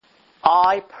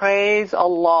I praise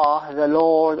Allah, the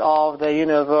Lord of the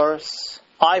universe.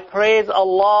 I praise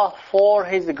Allah for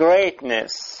His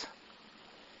greatness.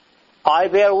 I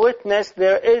bear witness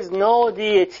there is no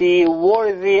deity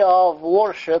worthy of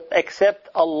worship except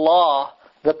Allah,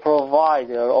 the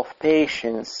provider of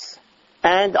patience.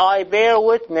 And I bear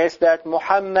witness that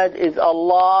Muhammad is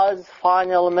Allah's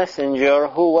final messenger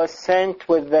who was sent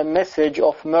with the message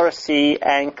of mercy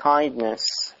and kindness.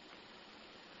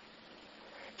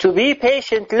 To be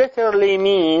patient literally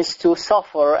means to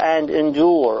suffer and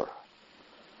endure.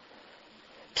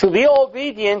 To be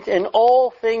obedient in all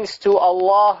things to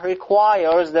Allah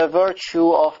requires the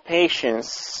virtue of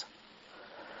patience.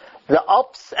 The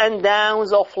ups and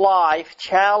downs of life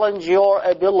challenge your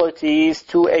abilities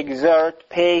to exert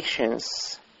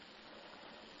patience.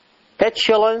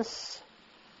 Petulance,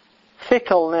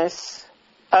 fickleness,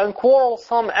 and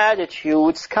quarrelsome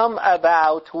attitudes come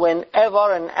about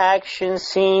whenever an action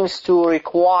seems to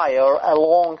require a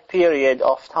long period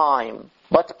of time.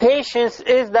 But patience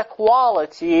is the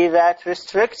quality that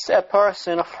restricts a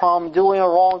person from doing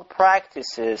wrong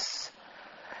practices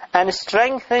and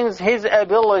strengthens his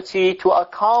ability to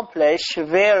accomplish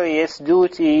various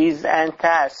duties and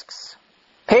tasks.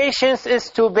 Patience is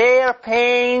to bear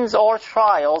pains or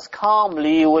trials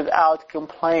calmly without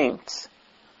complaint.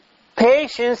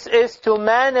 Patience is to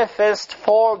manifest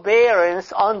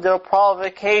forbearance under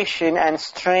provocation and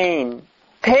strain.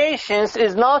 Patience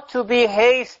is not to be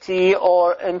hasty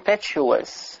or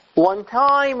impetuous. One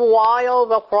time while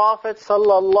the Prophet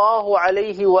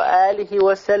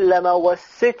ﷺ was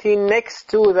sitting next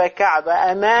to the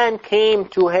Kaaba, a man came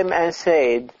to him and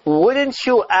said, "Wouldn't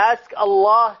you ask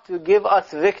Allah to give us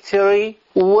victory?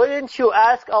 Wouldn't you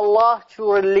ask Allah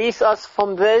to release us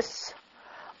from this?"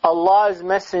 Allah's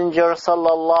Messenger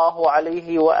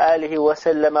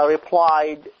ﷺ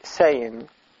replied, saying,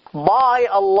 "By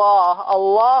Allah,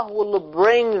 Allah will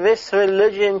bring this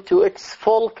religion to its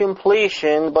full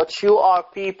completion, but you are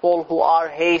people who are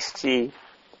hasty."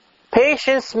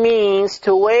 Patience means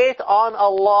to wait on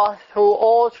Allah through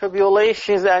all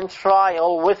tribulations and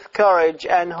trial with courage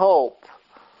and hope.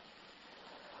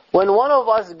 When one of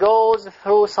us goes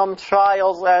through some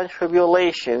trials and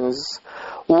tribulations,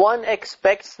 one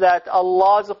expects that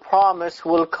Allah's promise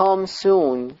will come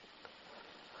soon.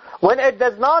 When it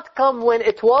does not come when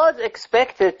it was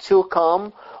expected to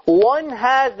come, one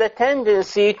has the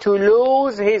tendency to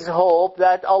lose his hope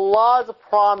that Allah's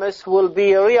promise will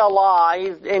be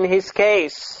realized in his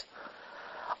case.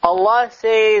 Allah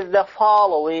says the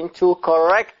following to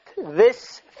correct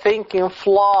this thinking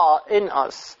flaw in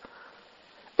us.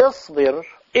 اصبر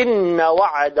إن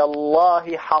وعد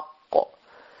الله حق.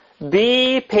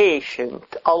 Be patient.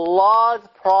 Allah's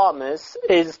promise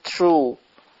is true.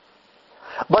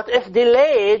 But if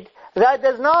delayed, that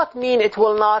does not mean it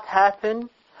will not happen.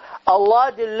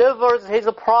 Allah delivers His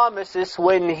promises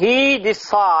when He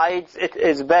decides it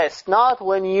is best, not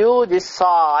when you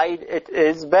decide it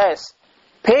is best.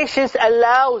 Patience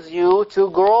allows you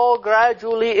to grow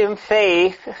gradually in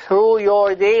faith through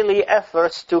your daily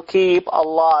efforts to keep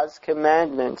Allah's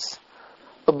commandments.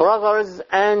 Brothers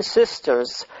and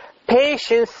sisters,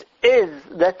 patience is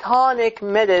the tonic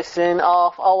medicine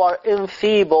of our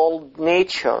enfeebled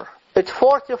nature. It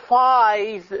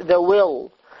fortifies the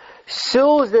will,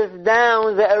 soothes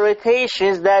down the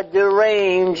irritations that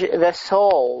derange the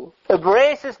soul,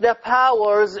 embraces the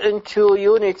powers into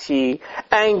unity,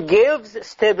 and gives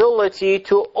stability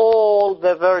to all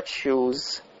the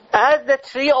virtues. As the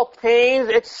tree obtains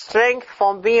its strength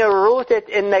from being rooted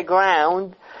in the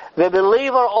ground, the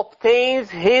believer obtains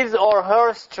his or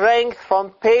her strength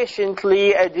from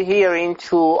patiently adhering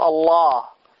to Allah.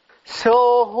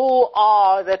 So who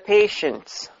are the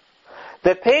patients?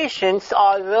 The patients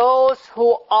are those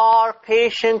who are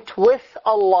patient with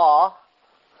Allah,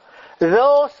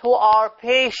 those who are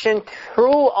patient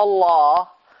through Allah,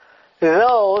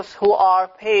 those who are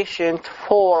patient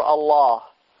for Allah.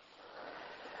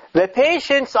 The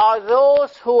patients are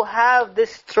those who have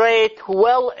this trait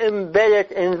well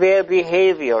embedded in their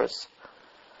behaviors.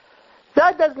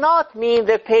 That does not mean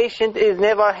the patient is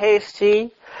never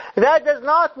hasty. That does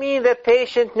not mean the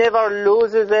patient never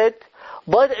loses it.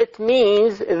 But it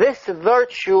means this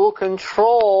virtue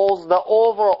controls the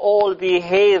overall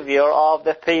behavior of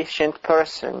the patient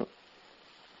person.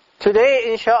 Today,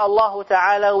 insha'Allah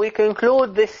ta'ala, we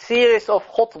conclude this series of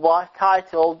khutbah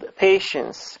titled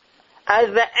Patience.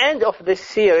 At the end of this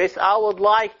series, I would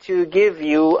like to give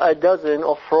you a dozen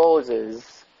of roses.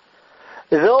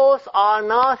 Those are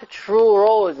not true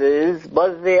roses,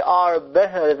 but they are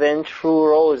better than true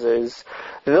roses.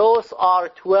 Those are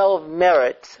 12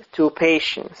 merits to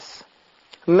patience.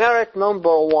 Merit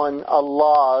number one,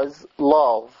 Allah's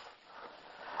love.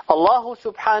 Allah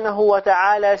subhanahu wa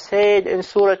ta'ala said in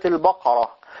Surah Al-Baqarah,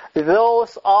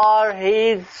 those are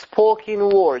His spoken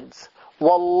words.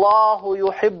 Wallahu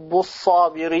yuhibbu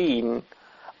as-sabirin.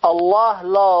 Allah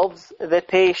loves the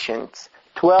patient.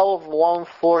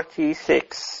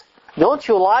 12:146. Don't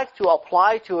you like to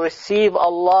apply to receive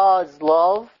Allah's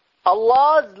love?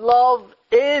 Allah's love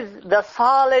is the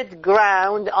solid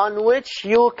ground on which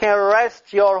you can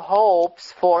rest your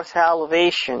hopes for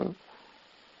salvation.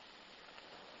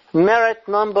 Merit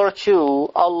number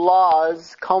two,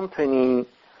 Allah's company.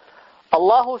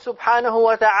 Allah subhanahu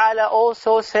wa ta'ala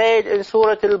also said in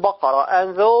Surah Al-Baqarah,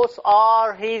 and those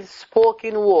are His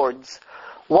spoken words,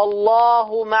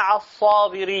 Wallahu ma'as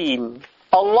sabirin.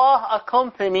 Allah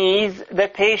accompanies the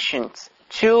patient.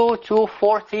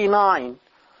 2:49.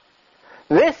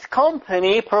 This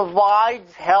company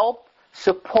provides help,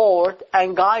 support,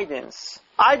 and guidance.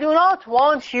 I do not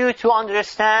want you to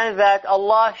understand that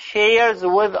Allah shares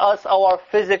with us our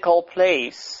physical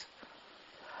place.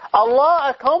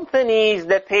 Allah accompanies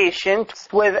the patients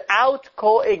without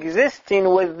coexisting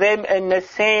with them in the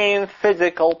same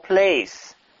physical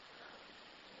place.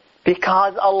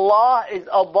 Because Allah is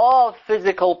above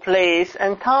physical place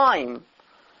and time.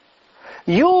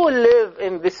 You live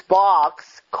in this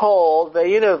box called the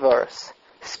universe.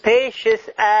 Spacious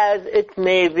as it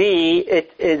may be,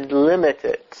 it is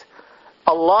limited.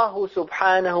 Allah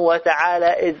subhanahu wa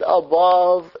ta'ala is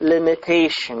above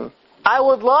limitation. I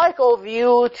would like of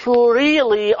you to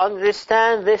really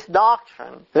understand this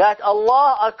doctrine, that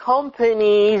Allah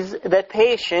accompanies the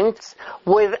patients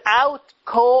without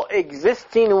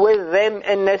coexisting with them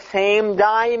in the same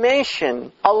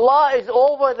dimension. Allah is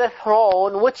over the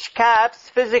throne which caps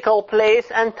physical place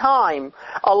and time.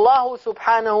 Allah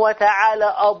subhanahu wa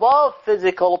ta'ala above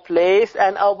physical place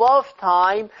and above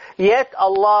time, yet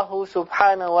Allah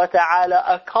subhanahu wa ta'ala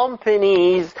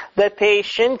accompanies the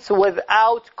patients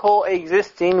without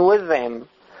coexisting with them.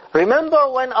 Remember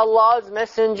when Allah's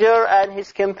Messenger and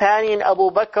his companion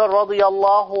Abu Bakr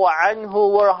radiyallahu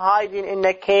anhu were hiding in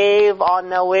a cave on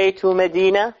the way to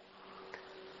Medina?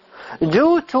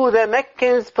 Due to the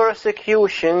Meccans'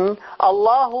 persecution,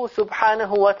 Allah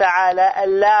subhanahu wa ta'ala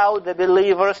allowed the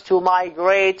believers to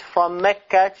migrate from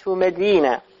Mecca to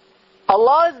Medina.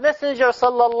 Allah's Messenger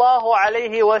sallallahu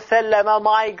alayhi wa sallam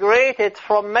migrated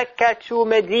from Mecca to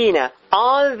Medina.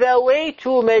 On the way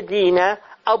to Medina,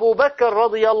 Abu Bakr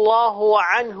radiyallahu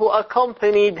anhu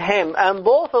accompanied him, and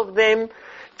both of them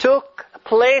took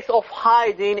place of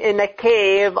hiding in a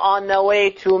cave on the way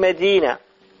to Medina.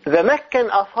 The Meccan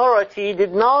authority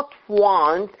did not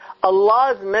want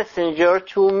Allah's Messenger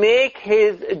to make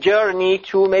his journey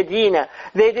to Medina.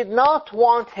 They did not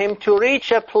want him to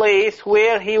reach a place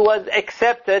where he was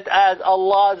accepted as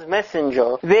Allah's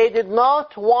Messenger. They did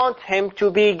not want him to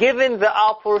be given the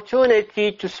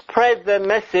opportunity to spread the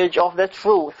message of the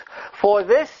truth. For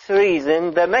this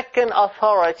reason, the Meccan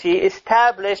authority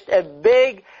established a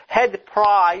big head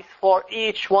price for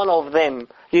each one of them.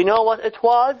 You know what it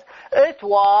was? It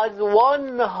was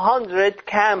 100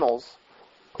 camels.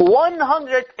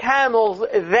 100 camels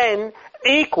then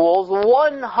equals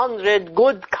 100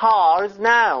 good cars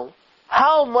now.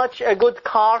 How much a good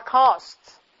car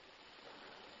costs?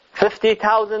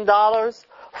 $50,000?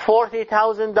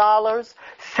 $40,000?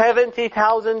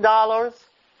 $70,000?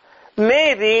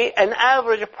 Maybe an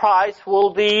average price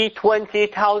will be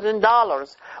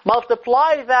 $20,000.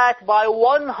 Multiply that by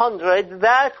 100,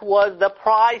 that was the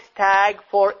price tag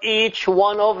for each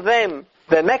one of them.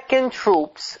 The Meccan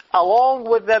troops, along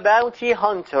with the bounty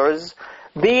hunters,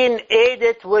 being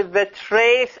aided with the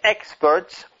trace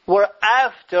experts, were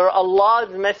after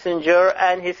Allah's Messenger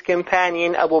and his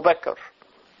companion Abu Bakr.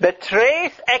 The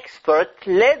trace expert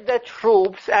led the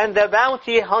troops and the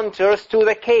bounty hunters to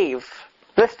the cave.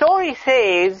 The story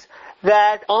says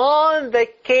that on the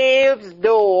cave's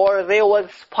door there was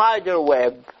spider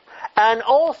web. And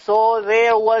also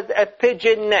there was a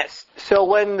pigeon nest. So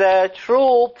when the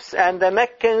troops and the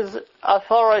Meccan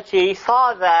authority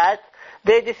saw that,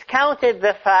 they discounted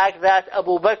the fact that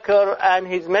Abu Bakr and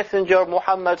his messenger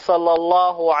Muhammad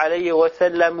sallallahu alayhi wa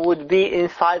sallam would be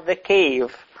inside the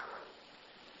cave.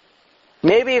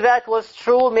 Maybe that was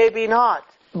true, maybe not.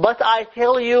 But I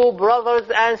tell you, brothers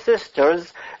and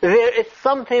sisters, there is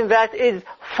something that is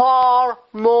far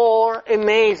more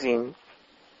amazing.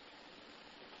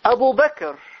 Abu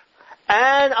Bakr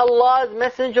and Allah's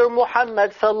Messenger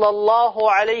Muhammad sallallahu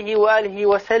alayhi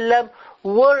wa sallam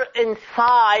were in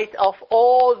sight of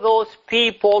all those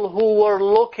people who were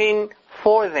looking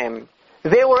for them.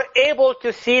 They were able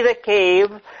to see the cave.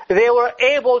 They were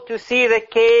able to see the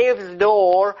cave's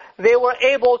door. They were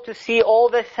able to see all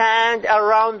the sand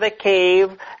around the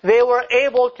cave. They were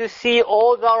able to see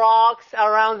all the rocks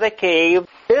around the cave.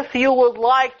 If you would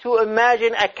like to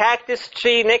imagine a cactus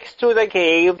tree next to the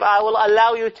cave, I will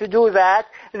allow you to do that.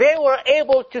 They were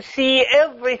able to see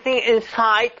everything in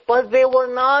sight, but they were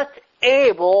not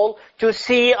able to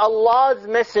see Allah's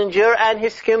Messenger and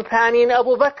His companion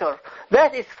Abu Bakr.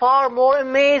 That is far more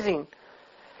amazing.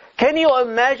 Can you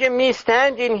imagine me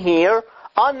standing here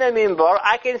on the minbar?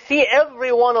 I can see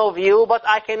every one of you, but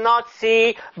I cannot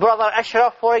see Brother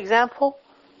Ashraf, for example.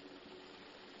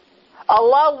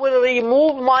 Allah will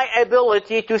remove my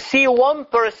ability to see one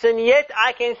person, yet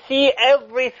I can see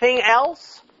everything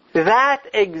else. That's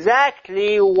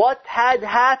exactly what had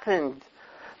happened.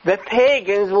 The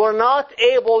pagans were not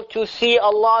able to see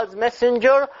Allah's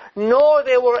Messenger, nor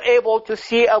they were able to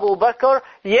see Abu Bakr,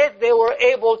 yet they were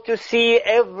able to see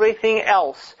everything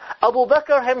else. Abu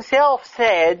Bakr himself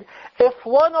said, if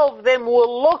one of them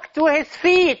will look to his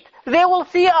feet, they will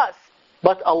see us.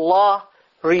 But Allah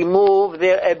removed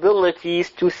their abilities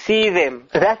to see them.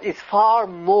 That is far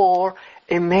more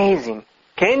amazing.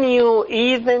 Can you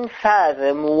even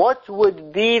fathom what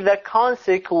would be the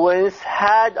consequence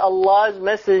had Allah's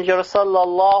Messenger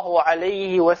sallallahu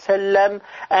alayhi wasallam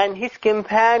and his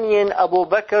companion Abu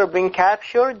Bakr been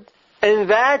captured? In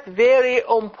that very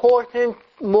important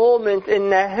moment in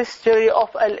the history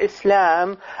of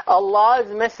Al-Islam, Allah's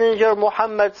Messenger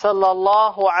Muhammad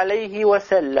sallallahu alayhi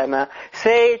wasallam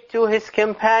said to his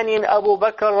companion Abu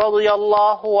Bakr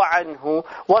radiyallahu anhu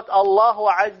what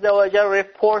Allah Azza wa Jal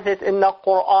reported in the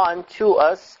Quran to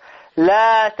us,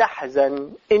 لا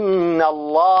تحزن إن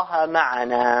الله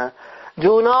معنا.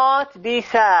 Do not be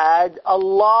sad,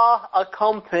 Allah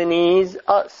accompanies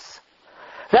us.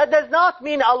 That does not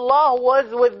mean Allah was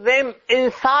with them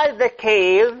inside the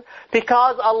cave,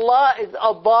 because Allah is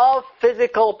above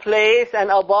physical place and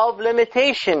above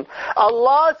limitation.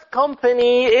 Allah's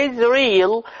company is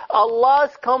real.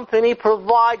 Allah's company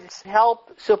provides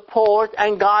help, support,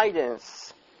 and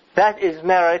guidance. That is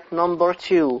merit number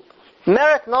 2.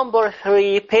 Merit number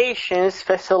 3, patience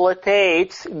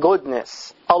facilitates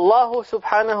goodness. Allah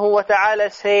subhanahu wa ta'ala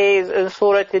says in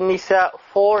Surah An-Nisa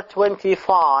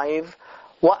 4:25,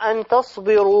 وَأَن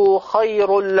تَصْبِرُوا خَيْرٌ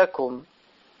لَكُمْ.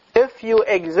 If you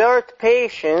exert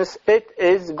patience, it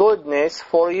is goodness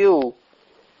for you.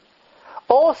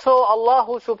 Also, Allah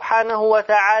subhanahu wa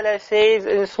ta'ala says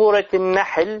in Surah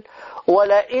An-Nahl,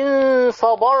 وَلَئِن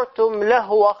صَبَرْتُمْ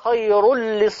لَهُوَ خَيْرٌ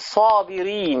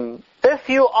لِلصَّابِرِينَ. If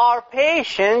you are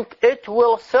patient, it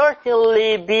will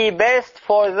certainly be best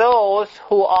for those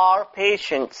who are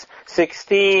patient.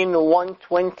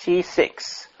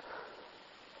 16:126.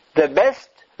 The best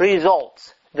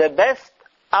results, the best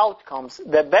outcomes,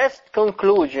 the best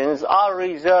conclusions are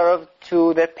reserved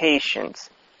to the patients.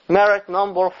 Merit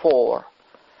number 4.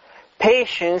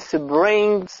 Patience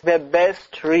brings the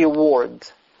best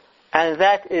reward, and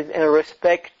that is in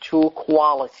respect to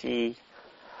quality.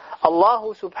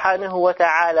 Allah subhanahu wa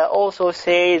ta'ala also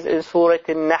says in Surah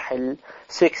An-Nahl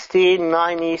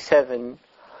 16:97,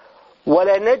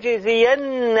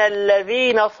 وَلَنَجْزِيَنَّ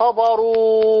الَّذِينَ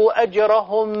صَبَرُوا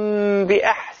أَجْرَهُمْ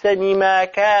بِأَحْسَنِ مَا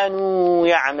كَانُوا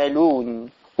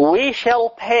يَعْمَلُونَ. We shall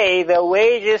pay the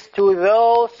wages to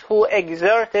those who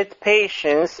exerted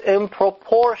patience in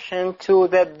proportion to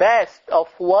the best of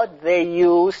what they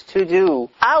used to do.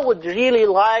 I would really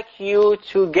like you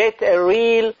to get a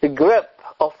real grip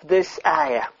of this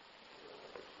ayah.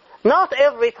 Not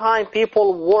every time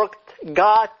people worked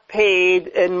got paid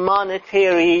in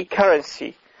monetary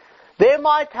currency. They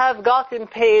might have gotten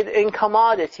paid in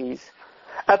commodities.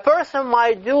 A person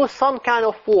might do some kind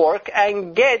of work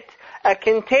and get a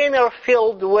container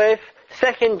filled with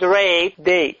second-rate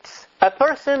dates. A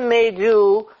person may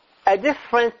do a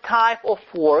different type of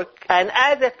work, and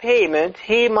as a payment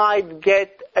he might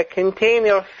get a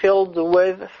container filled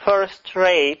with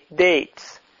first-rate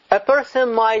dates. A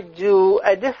person might do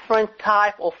a different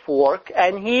type of work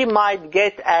and he might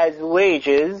get as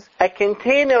wages a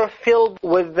container filled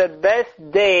with the best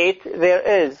date there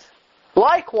is.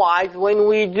 Likewise, when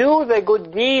we do the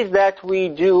good deeds that we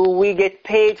do, we get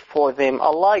paid for them.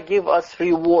 Allah give us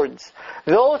rewards.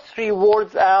 Those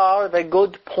rewards are the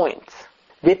good points.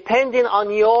 Depending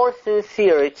on your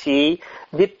sincerity,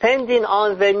 depending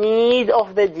on the need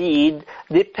of the deed,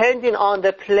 depending on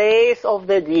the place of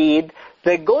the deed,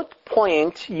 the good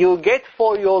point you get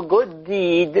for your good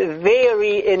deed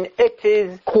vary in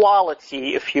its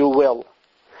quality, if you will.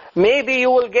 maybe you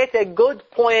will get a good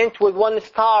point with 1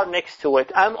 star next to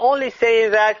it. I'm only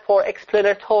saying that for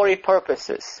explanatory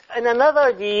purposes. In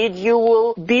another deed, you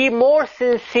will be more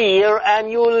sincere and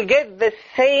you will get the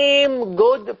same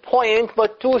good point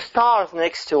but 2 stars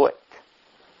next to it.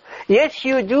 Yet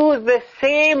you do the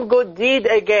same good deed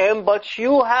again, but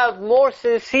you have more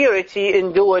sincerity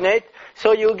in doing it,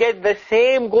 so you get the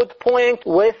same good point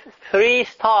with 3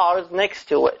 stars next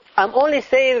to it. I'm only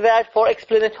saying that for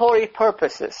explanatory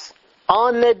purposes.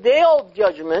 On the Day of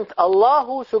Judgment,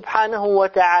 Allah subhanahu wa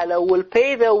ta'ala will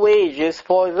pay the wages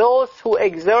for those who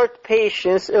exert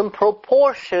patience in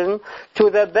proportion to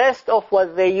the best of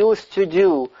what they used to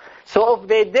do. So if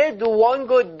they did 1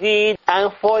 good deed,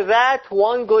 and for that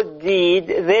 1 good deed,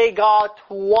 they got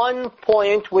 1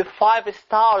 point with 5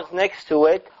 stars next to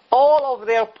it, all of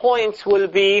their points will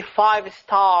be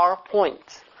 5-star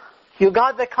points. You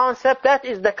got the concept? That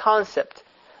is the concept.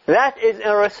 That is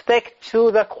in respect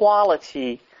to the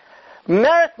quality.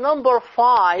 Merit number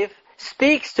 5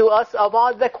 speaks to us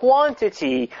about the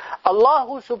quantity.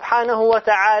 Allah subhanahu wa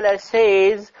ta'ala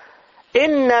says,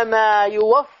 إِنَّمَا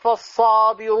يُوَفَّى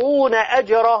الصَّابِرُونَ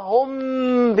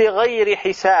أَجْرَهُمْ بِغَيْرِ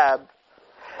حِسَابٍ.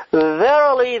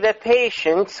 Verily the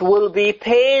patients will be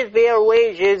paid their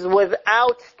wages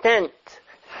without stint.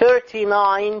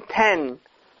 39:10.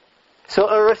 So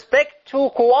in respect to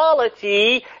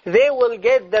quality, they will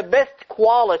get the best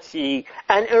quality.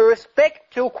 And in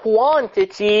respect to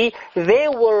quantity, they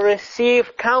will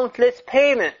receive countless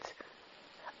payments.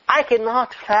 I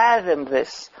cannot fathom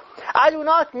this. I do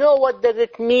not know what does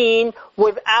it mean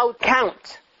without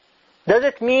count. Does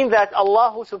it mean that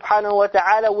Allah subhanahu wa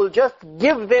ta'ala will just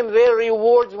give them their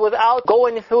rewards without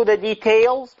going through the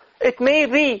details? It may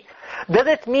be. Does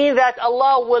it mean that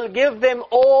Allah will give them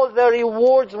all the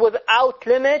rewards without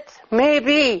limit?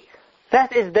 Maybe.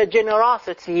 That is the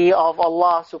generosity of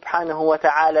Allah subhanahu wa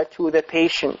ta'ala to the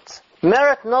patient.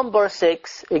 Merit number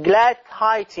 6, glad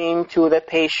tidings to the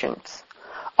patient.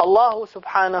 Allah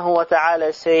subhanahu wa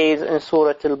ta'ala says in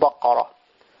Surah Al-Baqarah,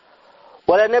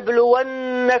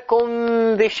 وَلَنَبْلُوَنَّكُمْ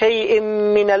بِشَيْءٍ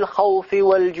مِّنَ الْخَوْفِ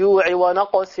وَالْجُوعِ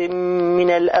وَنَقْصٍ مِّنَ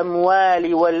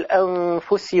الْأَمْوَالِ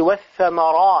وَالْأَنفُسِ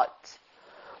وَالثَّمَرَاتِ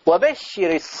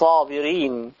وَبَشِّرِ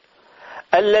الصَّابِرِينَ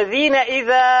الَّذِينَ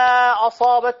إِذَا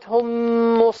أَصَابَتْهُمْ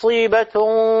مُصِيبَةٌ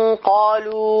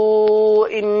قَالُوا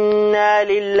إِنَّا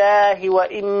لِلَّهِ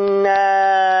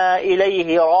وَإِنَّا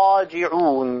إِلَيْهِ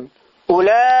رَاجِعُونَ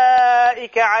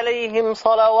أولئك عليهم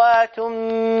صلوات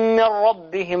من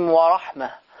ربهم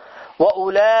ورحمة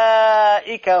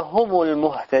وأولئك هم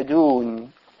المهتدون.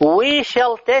 We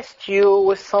shall test you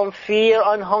with some fear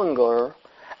and hunger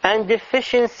and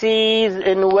deficiencies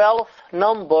in wealth,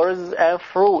 numbers and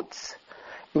fruits.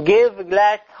 Give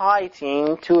glad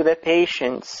tidings to the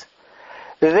patients.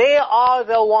 They are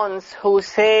the ones who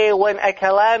say when a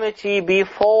calamity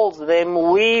befalls them,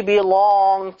 we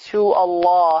belong to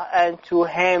Allah and to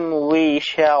Him we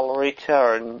shall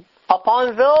return.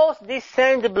 Upon those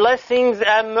descend blessings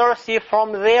and mercy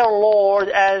from their Lord,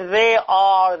 and they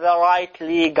are the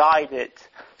rightly guided.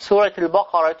 Surah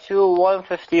Al-Baqarah 2,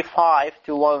 155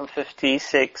 to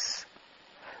 156.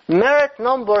 Merit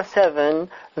number 7,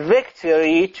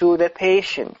 victory to the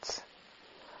patient.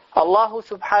 Allah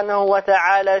subhanahu wa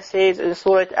ta'ala says in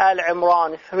Surah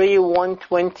Al-Imran 3,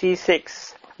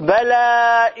 126,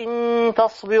 بَلَا إِن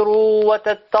تَصْبِرُوا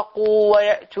وَتَتَّقُوا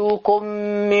وَيَأْتُوكُم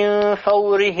مِّن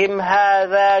فَوْرِهِمْ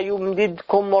هَذَا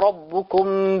يُمْدِدْكُمْ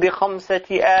رَبُّكُمْ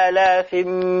بِخَمْسَةِ آلَافٍ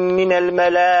مِّنَ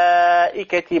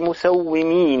الْمَلَائِكَةِ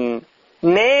مُسَوِّمِينَ.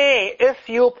 Nay, if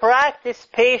you practice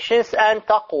patience and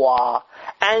taqwa,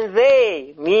 and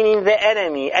they, meaning the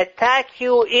enemy, attack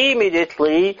you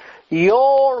immediately,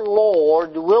 your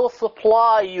Lord will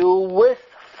supply you with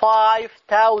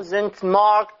 5,000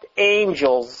 marked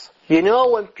angels. You know,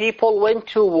 when people went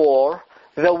to war,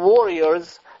 the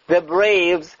warriors, the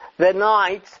braves, the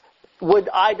knights would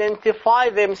identify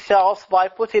themselves by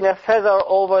putting a feather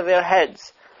over their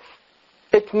heads.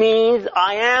 It means,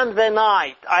 I am the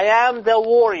knight, I am the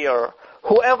warrior.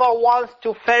 Whoever wants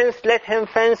to fence, let him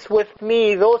fence with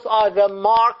me. Those are the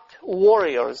marked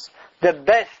warriors, the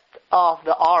best of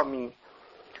the army.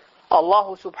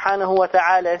 Allah subhanahu wa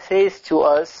ta'ala says to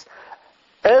us,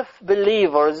 if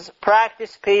believers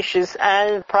practice patience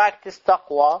and practice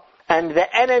taqwa, and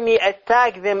the enemy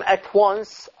attack them at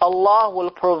once, Allah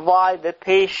will provide the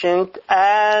patient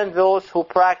and those who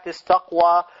practice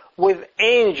taqwa with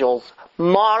angels,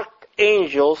 marked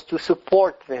angels to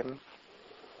support them.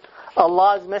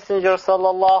 Allah's Messenger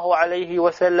sallallahu alayhi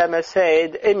wa sallam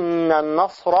said, إِنَّ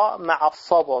النَّصْرَ مَعَ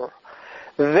الصَّبْرِ.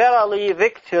 Verily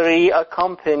victory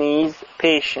accompanies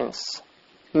patience.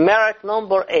 Merit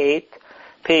number 8,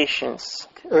 patience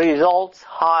results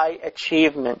high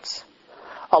achievements.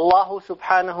 Allah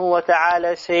subhanahu wa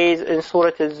ta'ala says in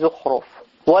Surah Al-Zukhruf,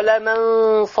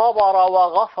 وَلَمَنْ صَبَرَ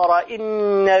وَغَفَرَ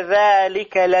إِنَّ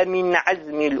ذَلِكَ لَمِنْ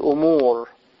عَزْمِ الْأُمُورِ.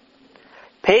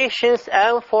 Patience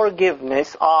and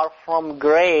forgiveness are from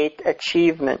great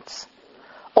achievements.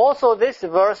 Also, this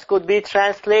verse could be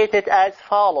translated as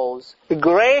follows.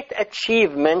 Great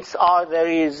achievements are the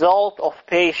result of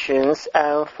patience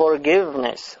and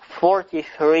forgiveness.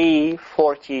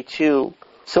 43-42.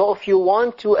 So if you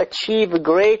want to achieve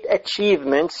great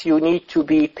achievements, you need to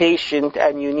be patient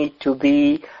and you need to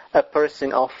be a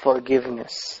person of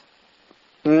forgiveness.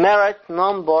 Merit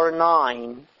number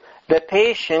 9. The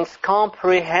patients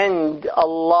comprehend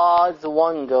Allah's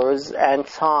wonders and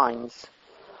signs.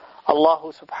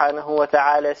 Allah subhanahu wa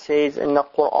ta'ala says in the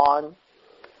Quran,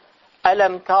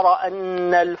 أَلَمْ تَرَ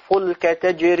أَنَّ الْفُلْكَ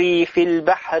تَجْرِي فِي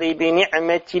الْبَحْرِ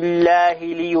بِنِعْمَةِ اللَّهِ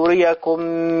لِيُرِيَكُم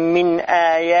مِّنْ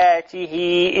آيَاتِهِ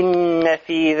إِنَّ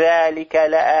فِي ذَلِكَ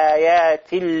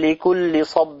لَآيَاتٍ لِكُلِّ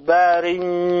صَبَّارٍ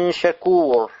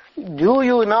شَكُورٍ. Do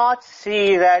you not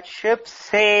see that ships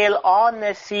sail on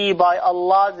the sea by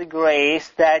Allah's grace,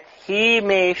 that He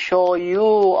may show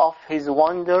you of His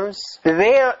wonders?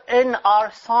 Therein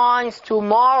are signs to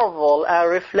marvel and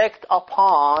reflect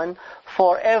upon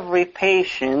for every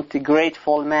patient,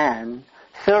 grateful man.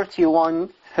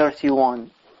 31-31.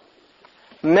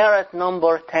 Merit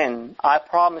number 10. I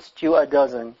promised you a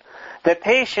dozen. The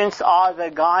patients are the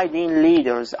guiding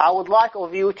leaders. I would like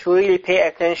of you to really pay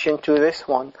attention to this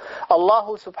one.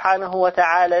 Allah subhanahu wa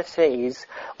ta'ala says,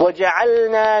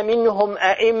 وَجَعَلْنَا مِنْهُمْ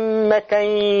أَئِمَّةً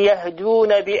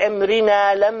يَهْدُونَ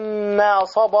بِأَمْرِنَا لَمَّا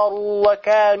صَبَرُوا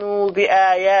وَكَانُوا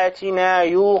بِآيَاتِنَا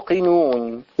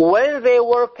يُوقِنُونَ. When they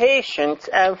were patient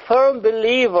and firm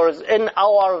believers in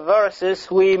our verses,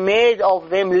 we made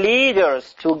of them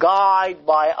leaders to guide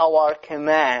by our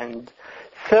command.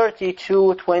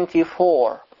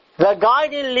 32-24. The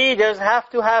guiding leaders have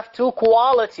to have two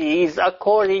qualities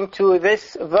according to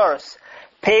this verse.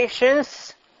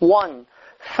 Patience, 1.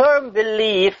 Firm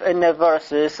belief in the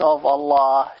verses of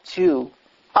Allah, 2.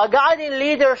 A guiding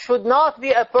leader should not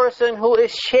be a person who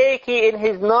is shaky in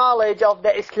his knowledge of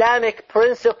the Islamic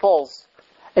principles.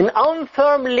 An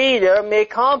unfirm leader may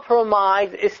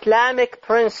compromise Islamic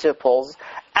principles,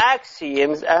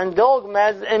 axioms and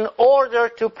dogmas in order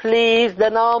to please the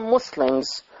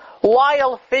non-Muslims,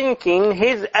 while thinking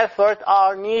his efforts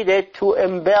are needed to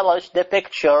embellish the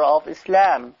picture of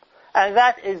Islam. And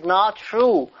that is not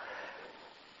true.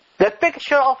 The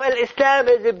picture of Islam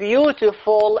is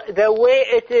beautiful the way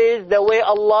it is, the way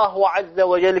Allah Azza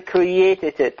wa Jal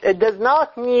created it. It does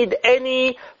not need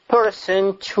any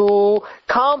person to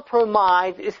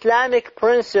compromise Islamic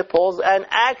principles and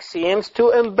axioms to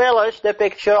embellish the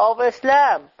picture of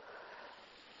Islam.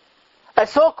 A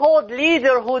so-called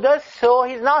leader who does so,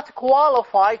 he's not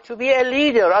qualified to be a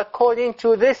leader according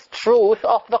to this truth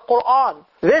of the Quran.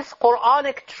 This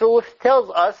Quranic truth tells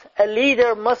us a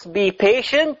leader must be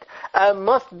patient and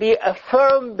must be a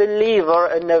firm believer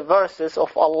in the verses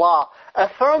of Allah. A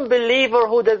firm believer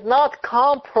who does not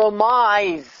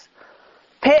compromise.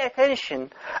 Pay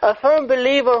attention. A firm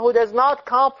believer who does not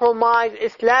compromise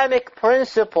Islamic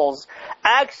principles,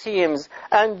 axioms,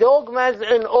 and dogmas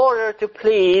in order to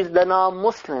please the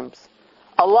non-Muslims.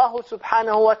 Allah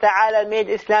subhanahu wa ta'ala made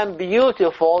Islam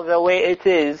beautiful the way it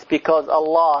is because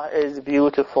Allah is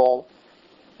beautiful.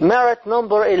 Merit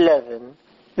number 11.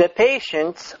 The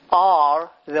patients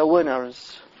are the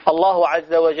winners. Allah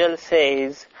Azza wa Jal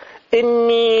says,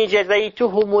 إِنِّي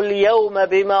جَزَيْتُهُمُ الْيَوْمَ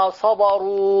بِمَا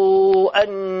صَبَرُوا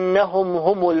أَنَّهُمْ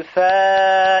هُمُ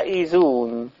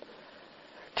الْفَائِزُونَ.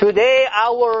 Today I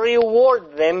will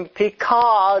reward them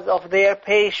because of their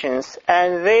patience,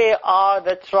 and they are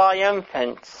the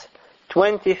triumphants.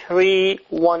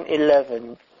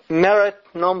 23-111. Merit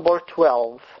number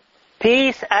 12.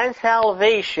 Peace and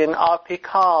salvation are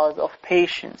because of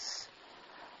patience.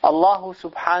 Allah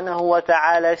subhanahu wa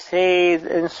ta'ala says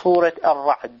in Surah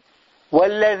Al-Ra'd,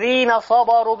 وَالَّذِينَ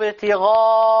صَبَرُوا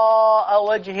ابْتِغَاءَ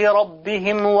وَجْهِ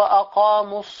رَبِّهِمْ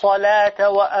وَأَقَامُوا الصَّلَاةَ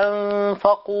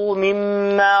وَأَنفَقُوا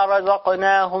مِمَّا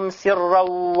رَزَقْنَاهُمْ سِرًّا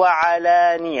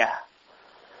وَعَلَانِيَةً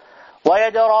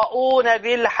وَيَدْرَؤُونَ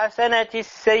بِالْحَسَنَةِ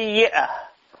السَّيِّئَةَ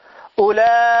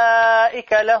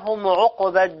أُولَئِكَ لَهُمْ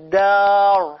عُقْبَى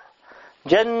الدَّارِ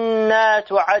جنات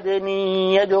عدن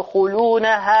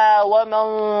يدخلونها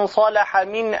ومن صلح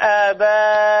من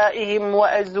آبائهم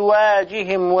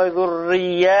وأزواجهم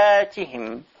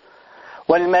وذرياتهم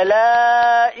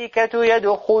والملائكة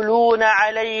يدخلون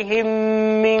عليهم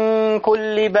من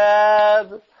كل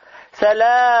باب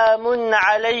سلام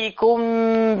عليكم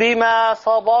بما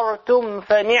صبرتم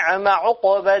فنعم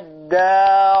عقب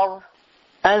الدار.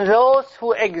 And those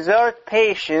who exert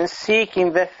patience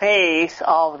seeking the face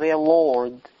of their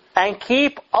Lord, and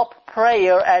keep up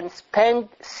prayer and spend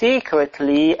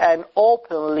secretly and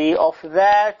openly of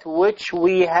that which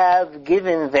we have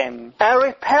given them, and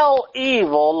repel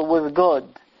evil with good.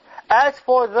 As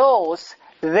for those,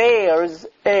 theirs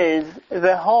is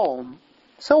the home.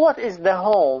 So what is the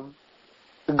home?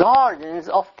 Gardens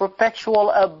of perpetual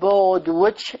abode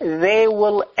which they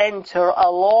will enter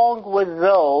along with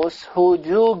those who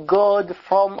do good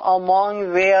from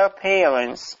among their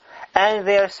parents and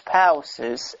their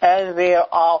spouses and their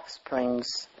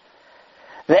offsprings.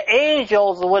 The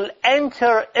angels will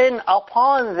enter in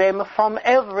upon them from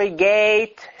every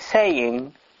gate,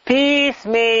 saying, Peace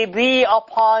may be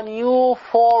upon you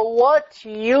for what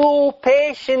you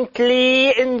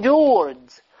patiently endured.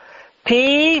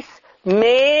 Peace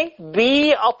may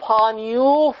be upon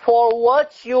you for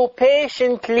what you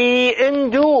patiently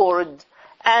endured,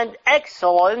 and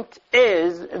excellent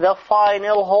is the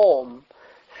final home.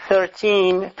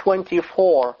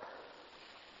 13:24.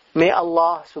 May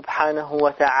Allah subhanahu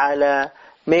wa ta'ala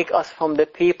make us from the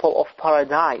people of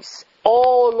paradise.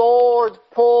 O Lord,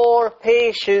 pour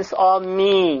patience on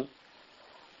me.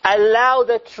 Allow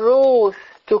the truth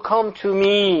to come to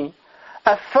me.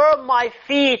 Affirm my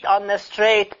feet on the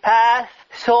straight path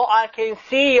so I can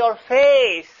see your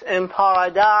face in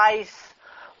paradise.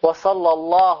 وصلى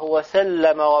الله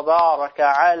وسلم وبارك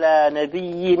على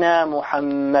نبينا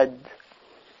محمد.